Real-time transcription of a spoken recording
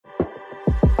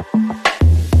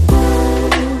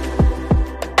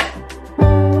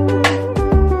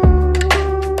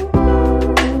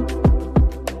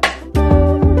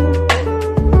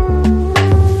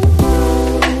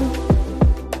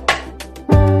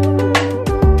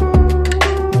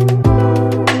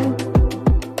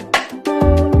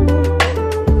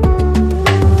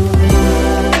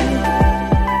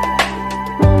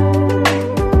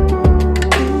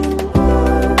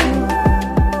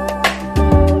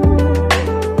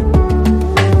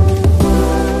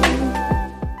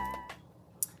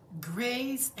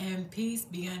peace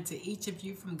be unto each of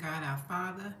you from God our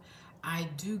Father. I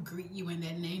do greet you in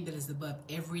that name that is above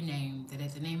every name, that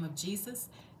at the name of Jesus,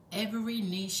 every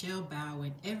knee shall bow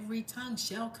and every tongue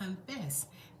shall confess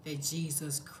that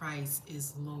Jesus Christ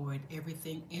is Lord.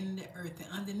 Everything in the earth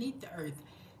and underneath the earth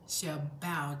shall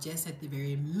bow just at the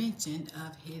very mention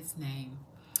of his name.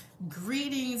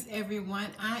 Greetings, everyone.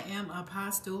 I am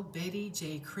Apostle Betty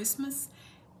J. Christmas,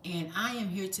 and I am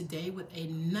here today with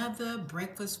another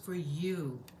Breakfast for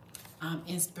You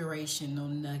inspirational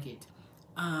nugget.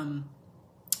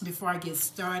 Before I get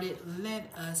started,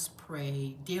 let us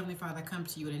pray. Dear Heavenly Father, I come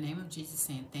to you in the name of Jesus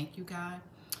saying thank you, God.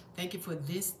 Thank you for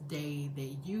this day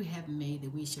that you have made,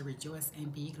 that we shall rejoice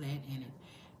and be glad in it.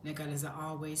 Now, God, as I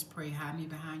always pray, hide me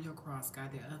behind your cross, God,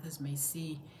 that others may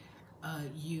see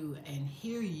you and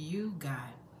hear you, God,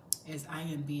 as I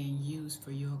am being used for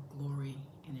your glory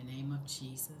in the name of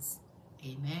Jesus.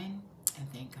 Amen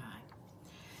and thank God.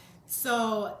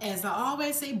 So, as I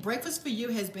always say, Breakfast for You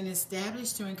has been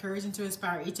established to encourage and to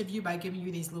inspire each of you by giving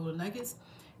you these little nuggets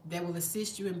that will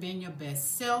assist you in being your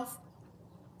best self.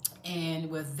 And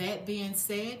with that being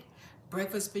said,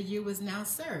 Breakfast for You is now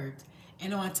served.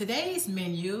 And on today's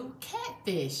menu,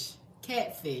 catfish.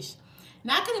 Catfish.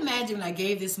 Now, I can imagine when I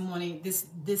gave this morning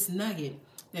this nugget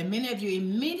that many of you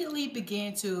immediately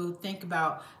began to think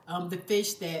about the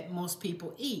fish that most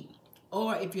people eat.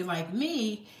 Or if you're like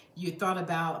me, you thought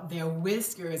about their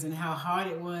whiskers and how hard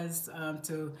it was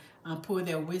to pull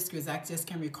their whiskers. I just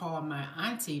can recall my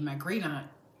auntie, my great aunt,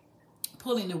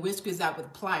 pulling the whiskers out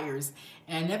with pliers,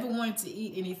 and I never wanted to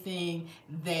eat anything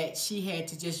that she had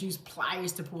to just use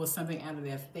pliers to pull something out of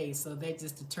their face. So that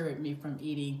just deterred me from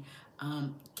eating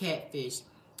catfish.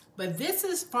 But this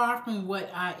is far from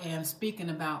what I am speaking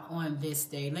about on this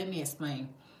day. Let me explain.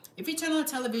 If you turn on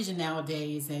television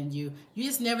nowadays and you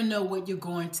just never know what you're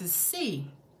going to see.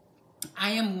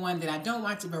 I am one that I don't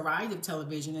watch a variety of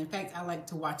television. In fact, I like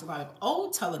to watch a lot of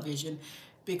old television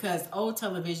because old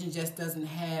television just doesn't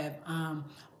have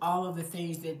all of the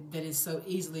things that is so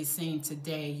easily seen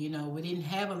today. You know, we didn't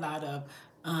have a lot of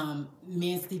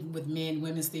men sleeping with men,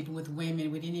 women sleeping with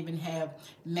women. We didn't even have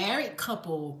married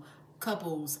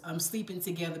couples sleeping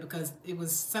together because it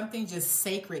was something just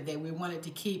sacred that we wanted to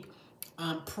keep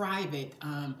private.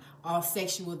 All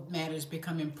sexual matters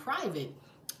becoming private.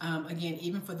 Again,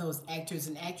 even for those actors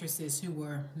and actresses who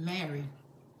were married.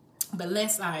 But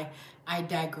lest I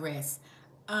digress.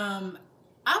 I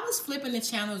was flipping the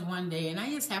channels one day, and I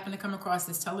just happened to come across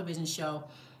this television show.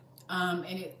 And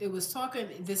it was talking,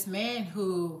 this man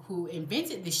who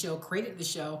invented the show, created the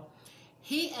show,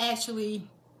 he actually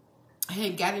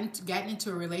had gotten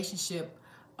into a relationship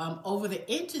over the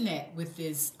internet with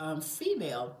this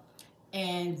female,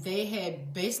 and they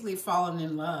had basically fallen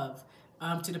in love.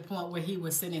 To the point where he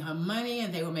was sending her money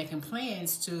and they were making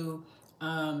plans to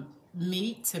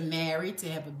meet, to marry, to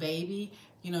have a baby.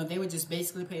 You know, they were just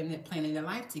basically planning their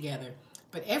life together.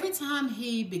 But every time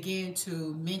he began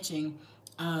to mention,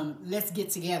 let's get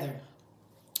together,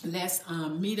 let's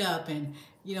meet up and,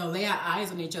 you know, lay our eyes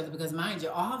on each other, because mind you,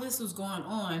 all this was going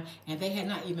on and they had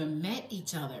not even met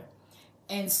each other.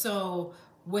 And so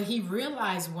what he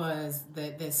realized was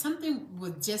that something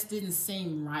just didn't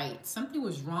seem right. Something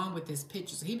was wrong with this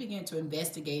picture. So he began to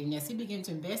investigate. And as he began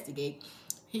to investigate,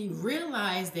 he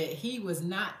realized that he was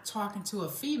not talking to a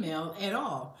female at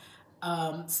all.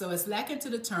 So it's lacking to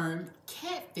the term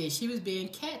catfish. He was being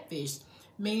catfished,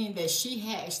 meaning that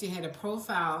she actually had a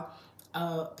profile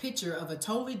picture of a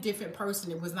totally different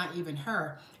person. It was not even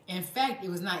her. In fact, it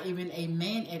was not even a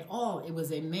man at all. It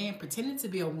was a man pretending to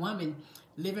be a woman,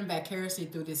 living vicariously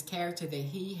through this character that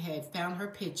he had found her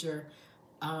picture,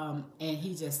 and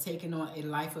he just taken on a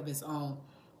life of his own.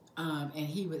 And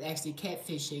he was actually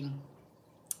catfishing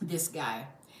this guy.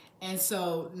 And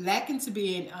so lacking to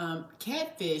being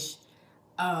catfish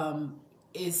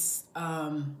is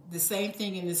the same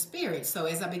thing in the spirit. So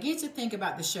as I began to think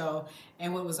about the show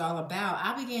and what it was all about,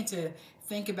 I began to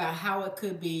think about how it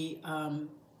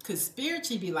could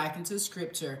spiritually be likened to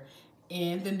scripture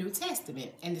in the New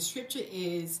Testament. And the scripture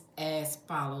is as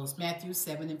follows: Matthew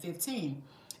 7:15.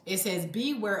 It says,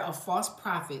 beware of false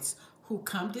prophets who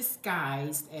come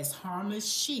disguised as harmless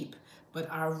sheep, but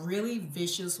are really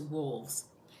vicious wolves.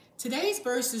 Today's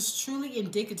verse is truly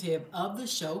indicative of the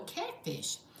show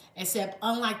Catfish, except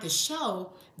unlike the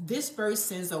show, this verse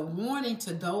sends a warning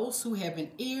to those who have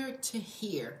an ear to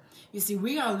hear. You see,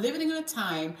 we are living in a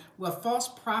time where false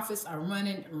prophets are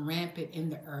running rampant in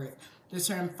the earth. The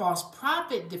term false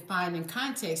prophet defined in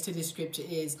context to this scripture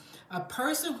is a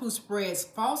person who spreads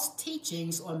false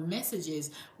teachings or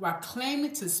messages while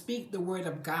claiming to speak the word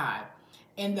of God.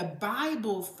 In the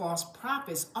Bible, false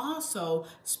prophets also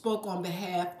spoke on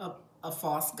behalf of of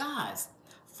false gods.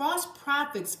 False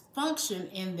prophets function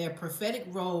in their prophetic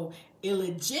role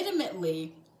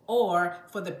illegitimately or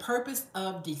for the purpose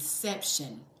of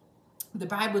deception. The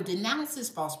Bible denounces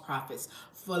false prophets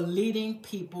for leading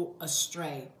people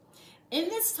astray. In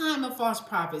this time of false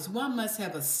prophets, one must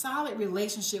have a solid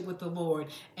relationship with the Lord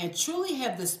and truly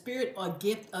have the spirit or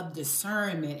gift of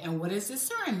discernment. And what is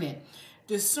discernment?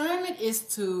 Discernment is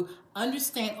to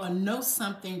understand or know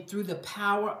something through the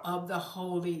power of the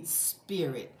Holy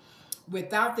Spirit.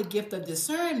 Without the gift of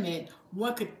discernment,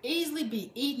 one could easily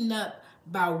be eaten up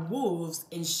by wolves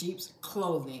in sheep's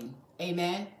clothing.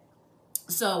 Amen.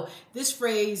 So this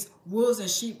phrase, wolves in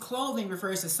sheep clothing,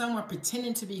 refers to someone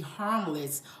pretending to be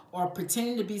harmless or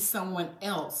pretending to be someone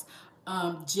else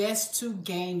just to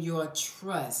gain your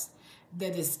trust.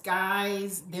 Their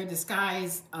disguise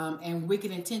and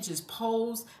wicked intentions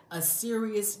pose a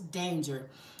serious danger.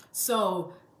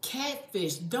 So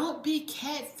catfish, don't be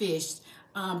catfished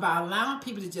by allowing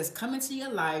people to just come into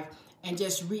your life and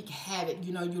just wreak havoc.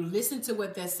 You know, you listen to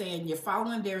what they're saying, you're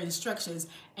following their instructions,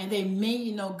 and they mean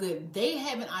you no good. They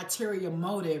have an ulterior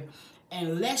motive.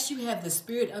 Unless you have the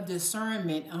spirit of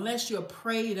discernment, unless you're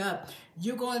prayed up,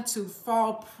 you're going to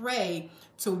fall prey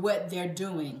to what they're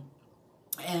doing.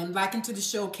 And like into the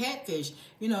show Catfish,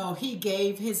 you know, he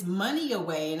gave his money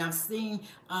away. And I've seen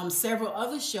several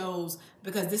other shows,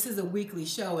 because this is a weekly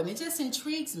show, and it just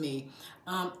intrigues me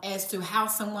as to how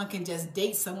someone can just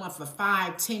date someone for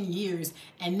 5-10 years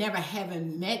and never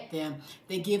having met them.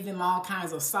 They give them all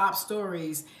kinds of sob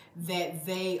stories that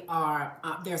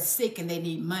they're sick and they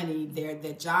need money.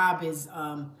 Their job is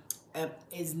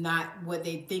not what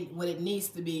they think what it needs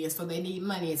to be, and so they need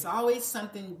money. It's always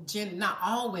something, not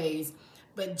always,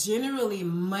 but generally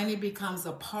money becomes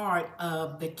a part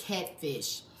of the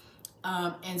catfish.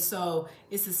 And so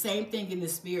it's the same thing in the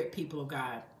spirit, people of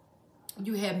God.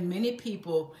 You have many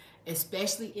people,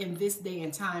 especially in this day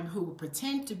and time, who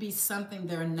pretend to be something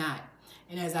they're not.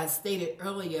 And as I stated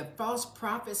earlier, false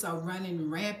prophets are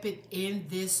running rampant in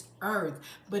this earth,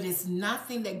 but it's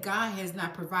nothing that God has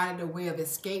not provided a way of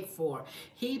escape for.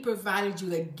 He provided you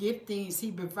the giftings.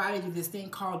 He provided you this thing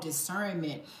called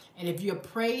discernment. And if you're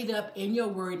prayed up in your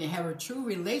word and have a true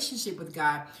relationship with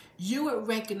God, you would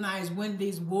recognize when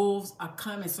these wolves are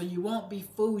coming. So you won't be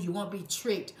fooled. You won't be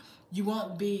tricked. You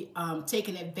won't be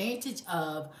taken advantage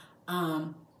of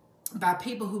by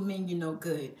people who mean you no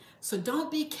good. So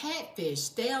don't be catfish.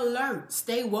 Stay alert.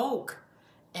 Stay woke,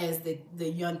 as the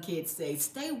young kids say.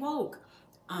 Stay woke,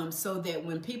 so that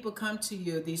when people come to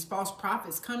you, these false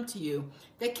prophets come to you,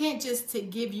 they can't just to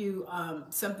give you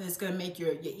something that's going to make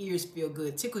your ears feel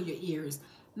good, tickle your ears.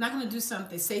 Not going to do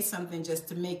something, say something just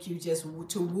to make you, just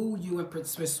to woo you and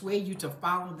persuade you to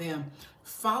follow them.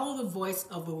 Follow the voice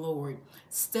of the Lord.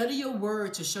 Study your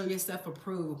word to show yourself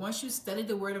approved. Once you study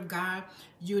the word of God,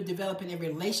 you're developing a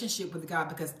relationship with God,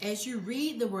 because as you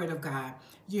read the word of God,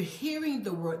 you're hearing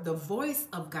the word, the voice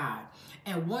of God.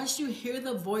 And once you hear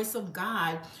the voice of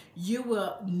God, you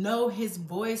will know his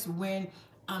voice when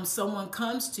someone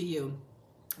comes to you.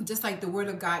 Just like the word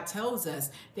of God tells us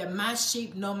that my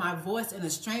sheep know my voice, and a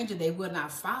stranger they will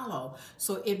not follow.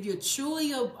 So if you're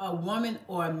truly a woman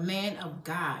or a man of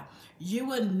God, you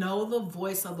will know the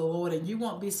voice of the Lord, and you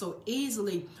won't be so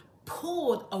easily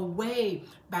pulled away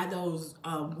by those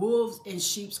wolves in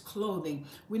sheep's clothing.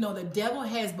 We know the devil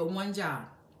has but one job.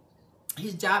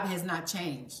 His job has not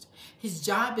changed. His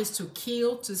job is to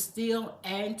kill, to steal,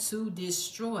 and to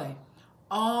destroy.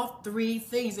 All three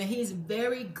things, and he's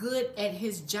very good at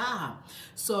his job.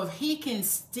 So if he can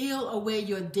steal away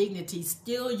your dignity,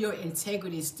 steal your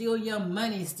integrity, steal your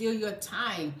money, steal your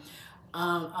time,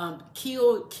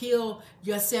 kill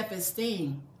your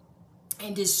self-esteem,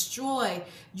 and destroy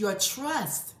your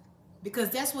trust, because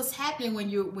that's what's happening when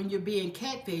you're being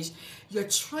catfished. Your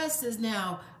trust is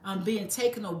now being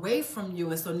taken away from you,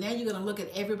 and so now you're going to look at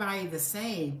everybody the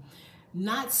same.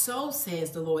 Not so,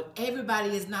 says the Lord.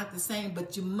 Everybody is not the same,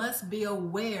 but you must be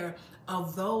aware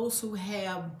of those who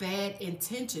have bad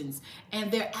intentions, and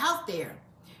they're out there.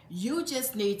 You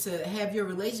just need to have your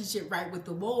relationship right with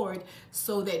the Lord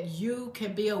so that you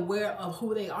can be aware of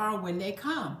who they are when they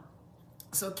come.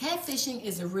 So catfishing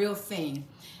is a real thing,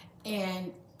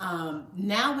 and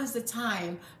now is the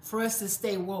time for us to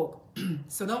stay woke.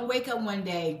 So don't wake up one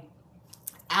day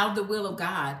out of the will of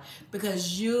God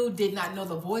because you did not know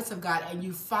the voice of God and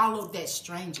you followed that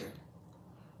stranger.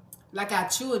 Like our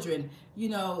children, you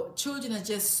know, children are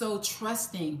just so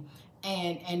trusting,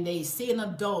 and they see an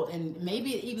adult, and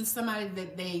maybe even somebody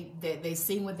that they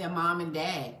seen with their mom and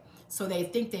dad. So they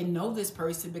think they know this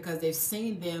person because they've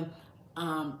seen them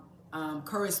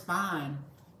correspond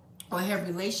or have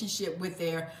relationship with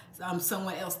their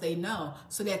someone else they know.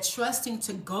 So they're trusting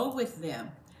to go with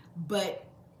them, but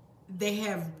they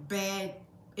have bad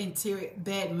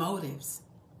motives.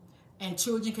 And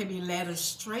children can be led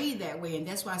astray that way. And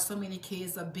that's why so many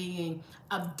kids are being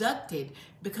abducted,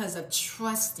 because of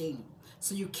trusting.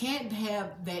 So you can't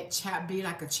have that child be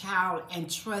like a child and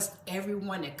trust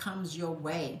everyone that comes your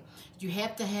way. You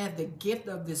have to have the gift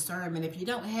of discernment. If you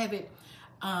don't have it,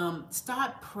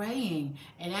 start praying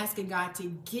and asking God to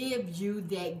give you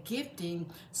that gifting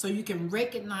so you can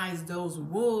recognize those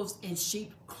wolves in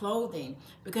sheep clothing,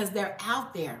 because they're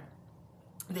out there.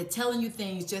 They're telling you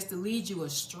things just to lead you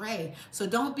astray. So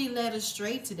don't be led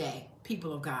astray today,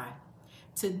 people of God.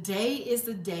 Today is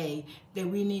the day that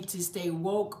we need to stay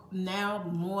woke now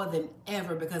more than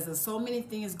ever, because there's so many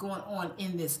things going on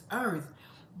in this earth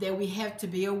that we have to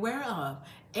be aware of.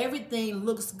 Everything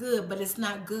looks good, but it's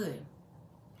not good.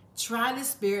 Try the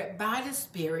Spirit by the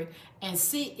Spirit and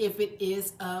see if it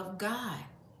is of God.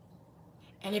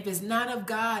 And if it's not of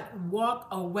God, walk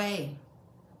away.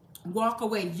 Walk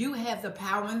away. You have the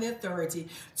power and the authority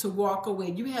to walk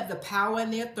away. You have the power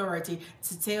and the authority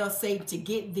to tell Satan to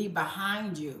get thee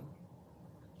behind you.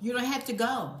 You don't have to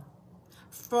go.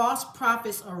 False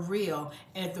prophets are real.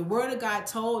 And if the Word of God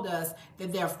told us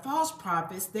that there are false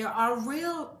prophets, there are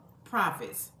real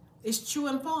prophets. It's true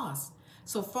and false.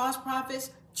 So false prophets,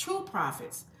 true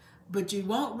prophets. But you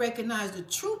won't recognize the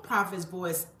true prophet's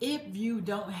voice if you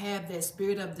don't have that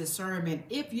spirit of discernment,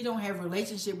 if you don't have a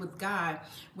relationship with God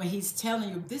when he's telling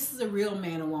you this is a real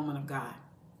man or woman of God.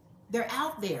 They're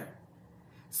out there.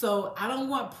 So I don't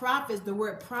want prophets, the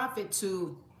word prophet,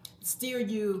 to steer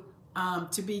you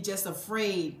to be just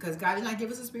afraid, because God did not give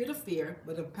us a spirit of fear,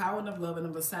 but of power and of love and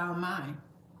of a sound mind.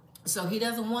 So he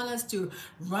doesn't want us to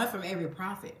run from every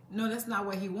prophet. No, that's not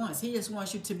what he wants. He just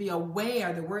wants you to be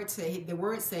aware. The word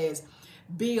says,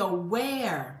 be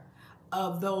aware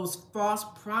of those false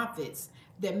prophets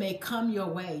that may come your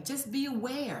way. Just be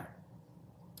aware.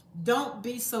 Don't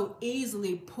be so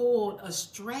easily pulled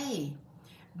astray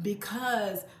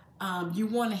because you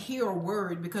want to hear a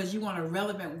word, because you want a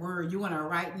relevant word. You want a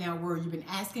right now word. You've been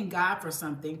asking God for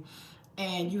something,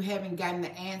 and you haven't gotten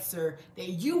the answer that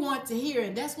you want to hear.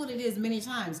 And that's what it is many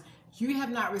times. You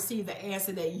have not received the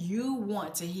answer that you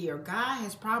want to hear. God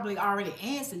has probably already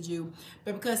answered you,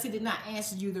 but because he did not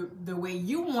answer you the way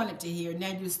you wanted to hear, now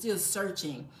you're still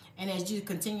searching. And as you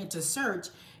continue to search,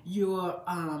 you're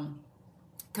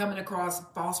coming across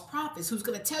false prophets who's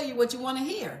going to tell you what you want to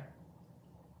hear.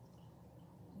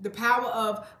 The power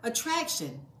of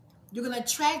attraction. You're going to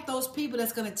attract those people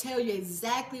that's going to tell you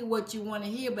exactly what you want to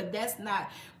hear, but that's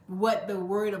not what the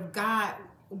word of God,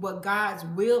 what God's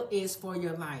will is for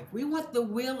your life. We want the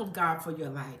will of God for your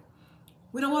life.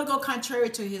 We don't want to go contrary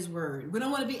to his word. We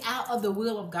don't want to be out of the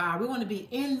will of God. We want to be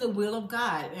in the will of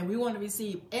God, and we want to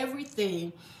receive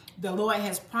everything the Lord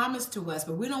has promised to us,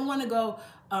 but we don't want to go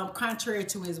contrary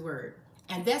to his word.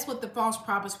 And that's what the false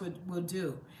prophets will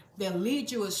do. They'll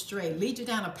lead you astray, lead you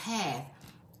down a path,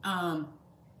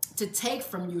 to take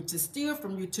from you, to steal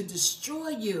from you, to destroy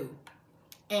you.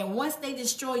 And once they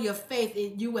destroy your faith,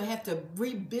 you will have to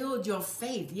rebuild your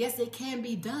faith. Yes, it can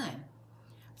be done.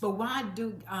 But why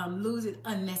lose it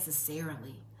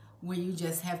unnecessarily when you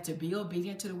just have to be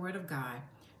obedient to the word of God,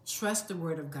 trust the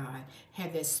word of God,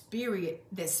 have that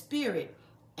spirit,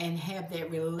 and have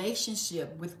that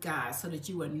relationship with God so that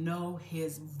you will know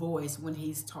his voice when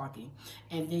he's talking.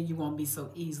 And then you won't be so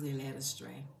easily led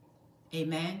astray.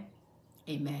 Amen.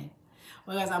 Amen.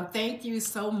 Well, guys, thank you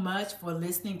so much for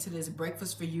listening to this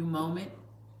Breakfast for You moment.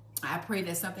 I pray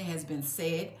that something has been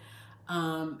said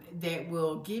that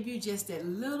will give you just that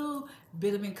little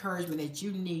bit of encouragement that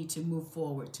you need to move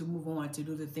forward, to move on, to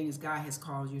do the things God has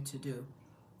called you to do.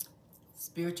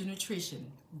 Spiritual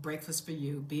nutrition, Breakfast for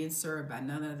You, being served by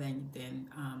none other than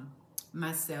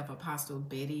myself, Apostle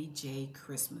Betty J.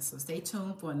 Christmas. So stay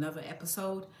tuned for another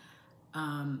episode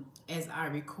as I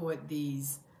record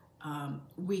these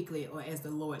weekly, or as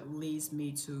the Lord leads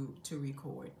me to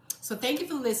record. So thank you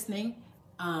for listening.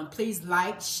 Please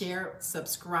like, share,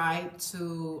 subscribe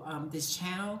to this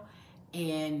channel,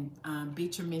 and be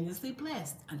tremendously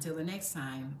blessed. Until the next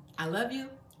time, I love you,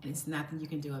 and it's nothing you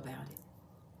can do about it.